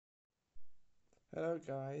Hello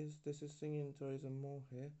guys, this is Singing Toys and More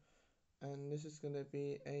here, and this is going to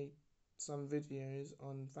be some videos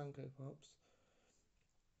on Funko Pops,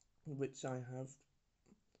 which I have.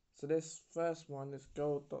 So this first one is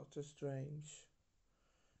Gold Doctor Strange.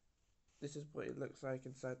 This is what it looks like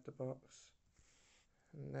inside the box.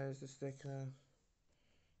 And there's the sticker,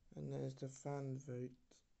 and there's the fan vote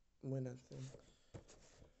winner thing.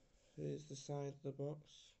 Here's the side of the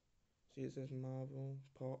box. See, it says Marvel,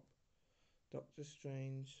 Pop, Doctor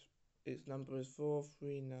Strange. Its number is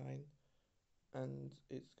 439. And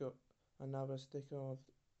it's got another sticker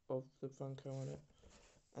of the Funko on it.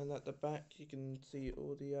 And at the back you can see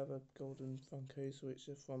all the other golden Funkos which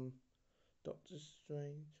are from Doctor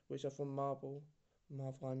Strange, which are from Marvel,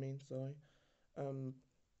 I mean, sorry. You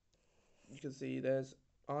can see there's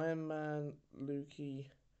Iron Man,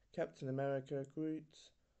 Loki, Captain America, Groot,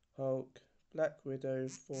 Hulk, Black Widow,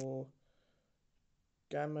 Thor,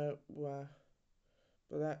 Gamma,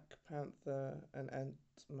 Black Panther, and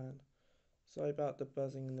Ant-Man. Sorry about the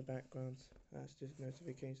buzzing in the background. That's just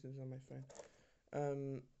notifications on my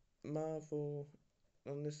phone. Marvel.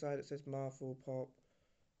 On this side it says Marvel Pop.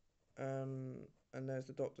 And there's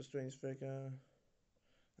the Doctor Strange figure.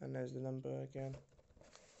 And there's the number again.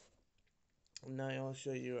 Now I'll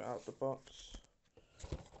show you out the box.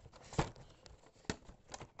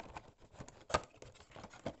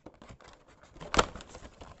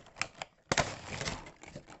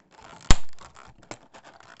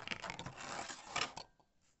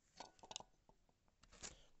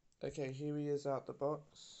 Okay, here he is out the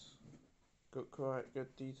box. Got quite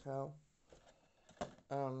good detail.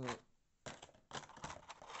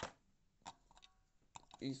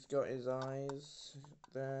 He's got his eyes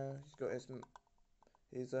there. He's got his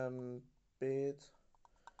beard,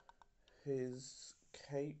 his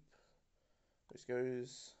cape, which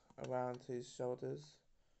goes around his shoulders,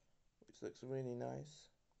 which looks really nice,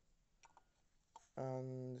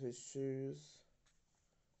 and his shoes,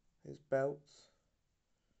 his belt,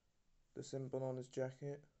 the symbol on his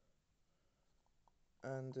jacket,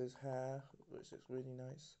 and his hair, which looks really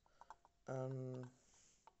nice.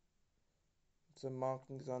 Some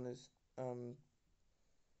markings on his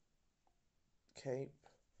cape,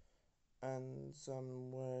 and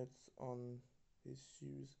some words on his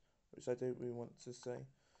shoes, which I don't really want to say.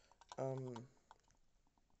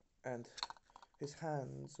 And his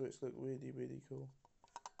hands, which look really, really cool.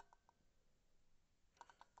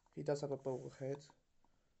 He does have a bubble head.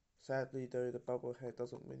 Sadly though, the bubble head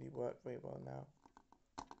doesn't really work very well now.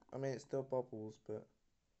 I mean, it still bubbles, but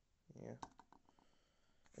yeah.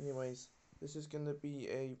 Anyways, this is gonna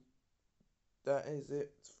be that is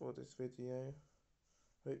it for this video.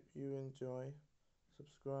 Hope you enjoy.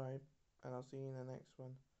 Subscribe, and I'll see you in the next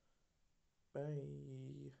one.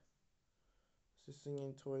 Bye. This is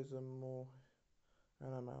Singing Toys and More,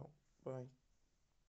 and I'm out. Bye.